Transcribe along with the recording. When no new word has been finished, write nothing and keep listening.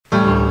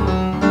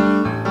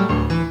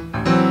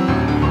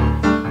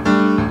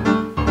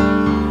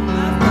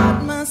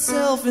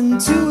myself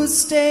into a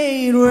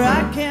state where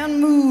I can't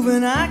move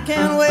and I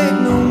can't wait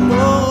no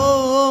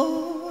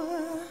more.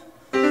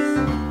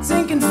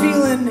 Sinking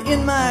feeling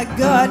in my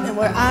gut, and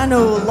where I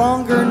no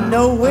longer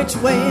know which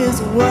way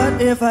is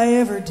what. If I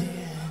ever did,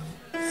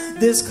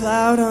 this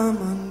cloud I'm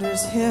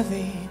under's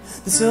heavy,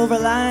 the silver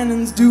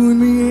lining's doing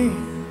me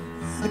in.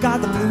 I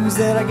got the blues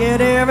that I get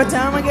every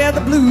time I get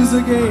the blues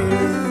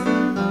again.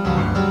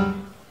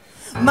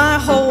 My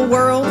whole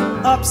world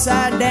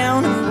upside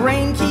down,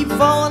 rain keep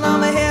falling on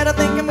my head, I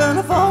think I'm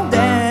gonna fall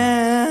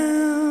down.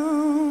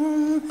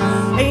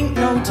 Ain't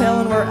no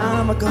telling where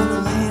I'm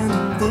gonna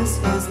land, this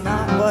is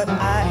not what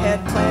I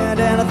had planned.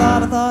 And I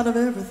thought of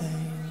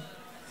everything,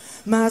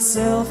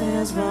 myself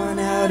has run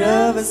out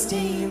of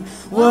steam.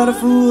 What a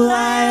fool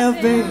I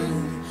have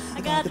been,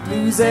 I got the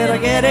blues that I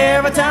get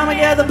every time I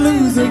get the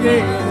blues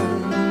again.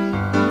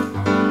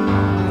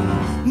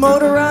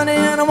 Motor running,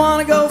 I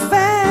wanna go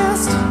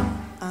fast,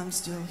 I'm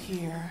still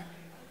here.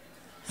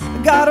 I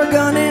got her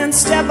gun and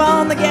step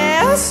on the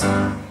gas,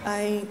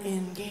 I ain't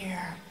in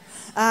gear.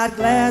 I'd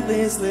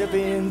gladly slip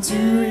into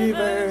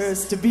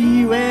reverse to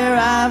be where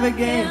I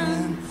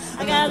began.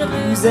 I got the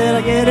blues that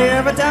I get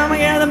every time I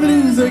get the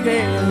blues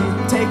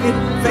again. Take it,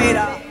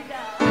 Veda.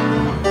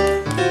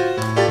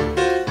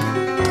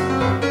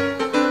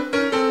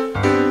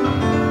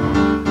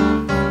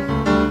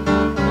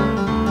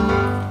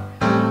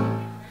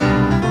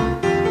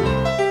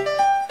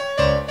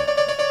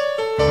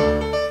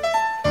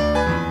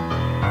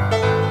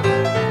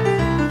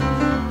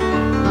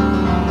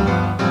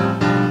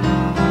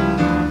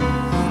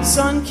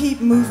 Sun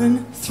keep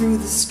moving through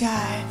the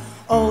sky,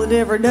 all it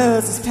ever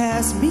does is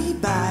pass me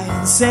by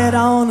and set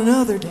on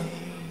another day.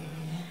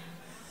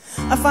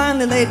 I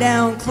finally lay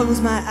down,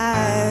 close my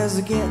eyes,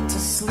 I get to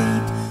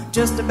sleep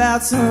just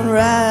about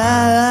sunrise.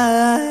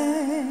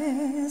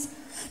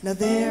 Now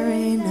there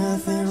ain't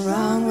nothing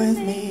wrong with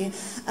me,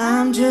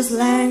 I'm just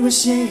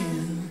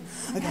languishing.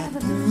 I got the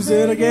blues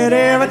that I get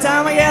every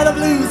time I get the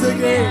blues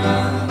again.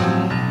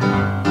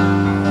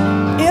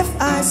 If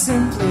I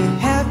simply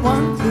had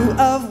one clue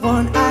of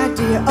one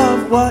idea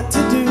of what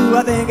to do,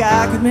 I think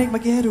I could make my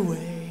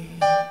getaway.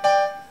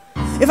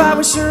 If I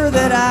was sure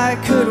that I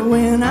could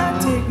win,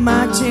 I'd take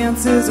my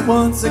chances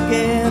once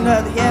again.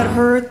 Yet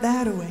heard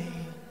that away.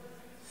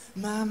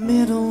 My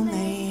middle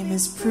name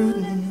is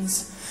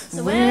Prudence,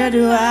 so where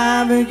do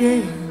I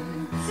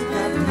begin?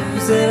 Got the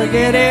blues that I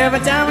get every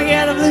time I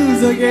get the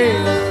blues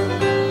again.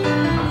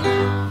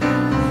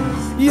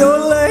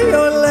 Yole,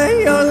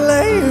 yole,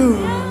 yole,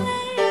 yole.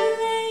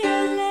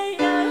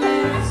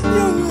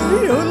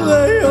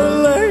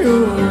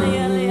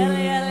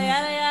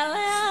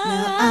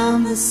 Now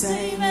I'm the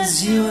same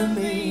as you and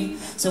me,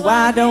 so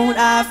why don't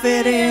I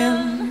fit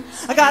in?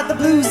 I got the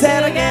blues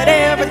that I get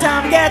every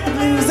time I get the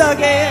blues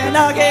again,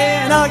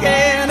 again,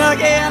 again,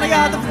 again. I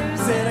got the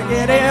blues that I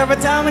get every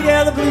time I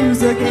get the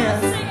blues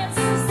again.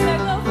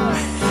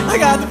 I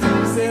got the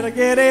blues that I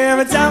get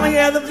every time I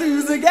get the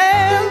blues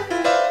again.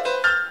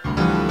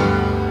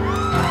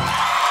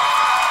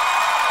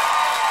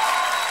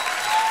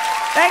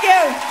 Thank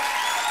you.